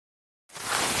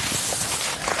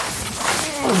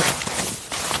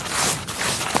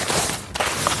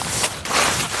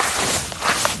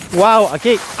Wow,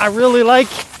 okay, I really like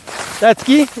that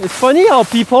ski. It's funny how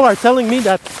people are telling me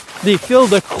that they feel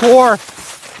the core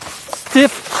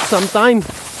stiff sometimes,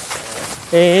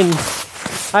 and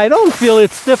I don't feel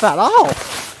it stiff at all.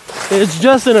 It's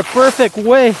just in a perfect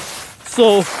way.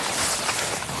 So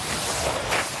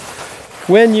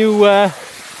when you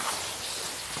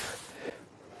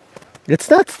it's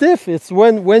not stiff. It's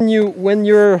when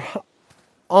you're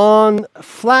on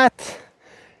flat,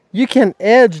 you can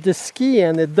edge the ski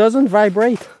and it doesn't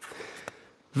vibrate.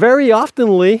 Very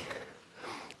oftenly,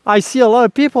 I see a lot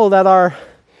of people that are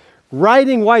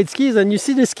riding wide skis, and you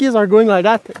see the skis are going like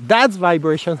that. That's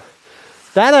vibration.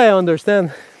 That I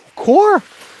understand. Core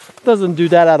doesn't do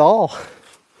that at all.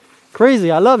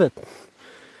 Crazy, I love it.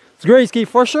 It's a great ski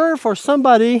for sure. For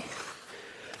somebody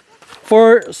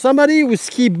who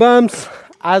ski bumps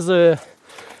as a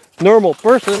normal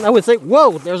person, I would say,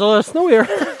 whoa, there's a lot of snow here.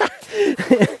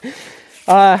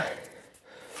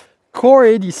 Core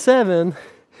 87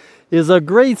 is a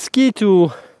great ski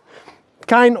to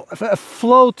kind of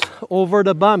float over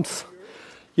the bumps.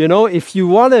 You know, if you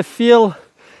want to feel,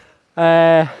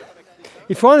 if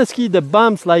you want to ski the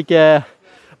bumps like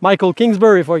Michael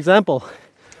Kingsbury, for example,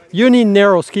 you need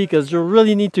narrow ski because you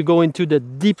really need to go into the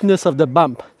deepness of the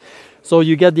bump. So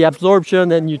you get the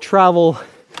absorption and you travel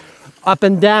up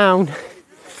and down,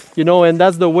 you know, and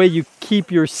that's the way you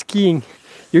keep your ski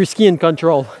in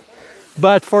control.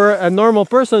 But for a normal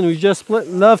person who just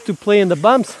love to play in the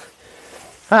bumps,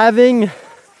 having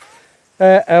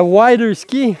a wider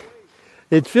ski,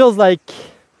 it feels like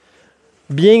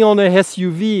being on a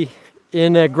SUV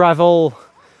in a gravel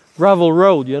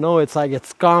road, you know. It's like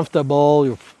it's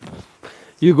comfortable.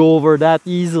 You go over that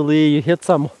easily. You hit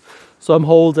some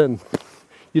holes and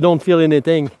you don't feel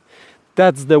anything.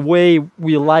 That's the way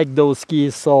we like those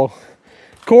skis. So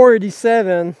Core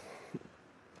 87,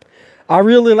 I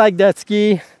really like that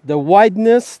ski. The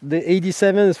wideness, the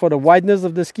 87 is for the wideness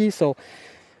of the ski. So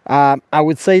I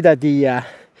would say that the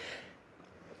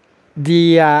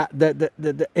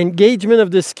engagement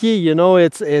of the ski, you know,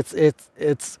 it's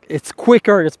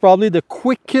quicker. It's probably the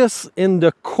quickest in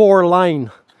the core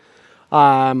line.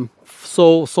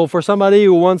 So for somebody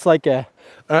who wants like a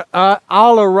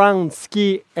all-around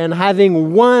ski and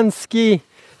having one ski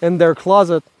in their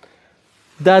closet,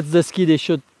 that's the ski they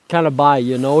should kind of buy,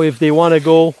 you know, if they want to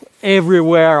go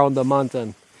everywhere on the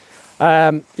mountain.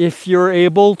 If you're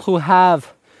able to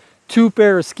have two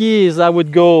pair of skis, I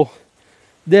would go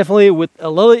definitely with a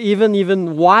little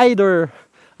even wider.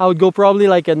 I would go probably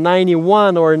like a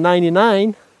 91 or a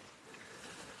 99.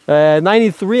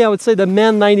 93, I would say the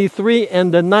men 93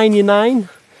 and the 99,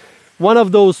 one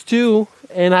of those two,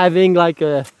 and having like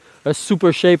a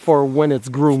super shape for when it's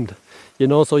groomed, you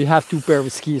know, so you have two pair of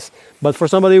skis. But for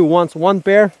somebody who wants one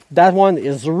pair, that one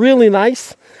is really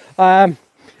nice. As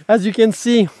you can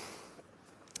see,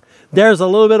 there's a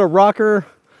little bit of rocker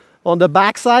on the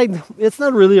backside. It's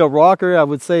not really a rocker, I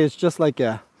would say. It's just like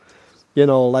a, you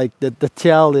know, like the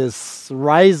tail is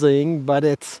rising, but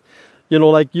it's, you know,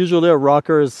 like usually a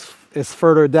rocker is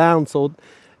further down, so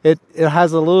it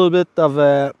has a little bit of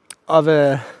a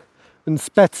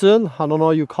spatule. I don't know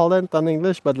how you call it in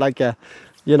English, but like a,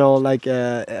 you know, like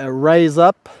a raise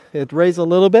up. It raises a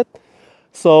little bit.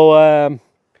 So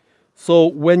so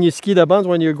when you ski the bumps,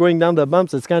 when you're going down the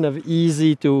bumps, it's kind of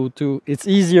easy to it's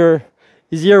easier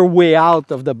way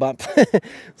out of the bump.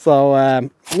 So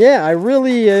yeah, I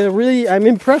really I'm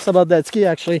impressed about that ski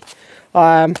actually.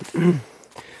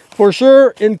 For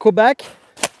sure in Quebec,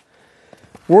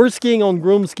 we're skiing on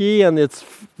groom ski, and it's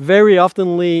very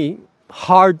oftenly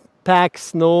hard packed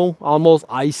snow, almost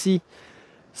icy.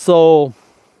 So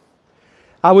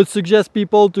I would suggest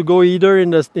people to go either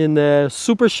in the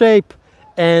super shape,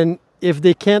 and if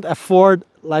they can't afford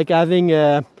like having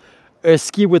a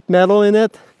ski with metal in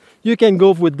it, you can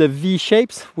go with the V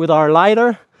shapes with our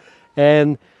lighter,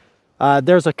 and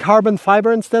there's a carbon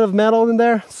fiber instead of metal in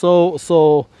there. So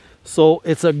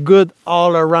it's a good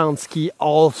all-around ski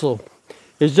also.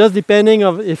 It's just depending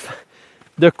of if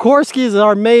the core skis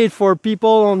are made for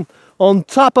people on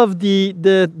top of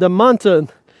the mountain,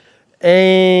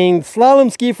 and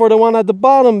slalom ski for the one at the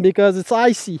bottom because it's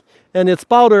icy and it's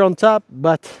powder on top.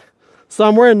 But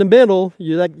somewhere in the middle,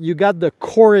 you got the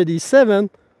Core 87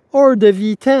 or the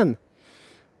V10,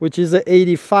 which is a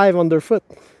 85 underfoot.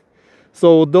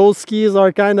 So those skis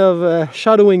are kind of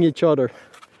shadowing each other.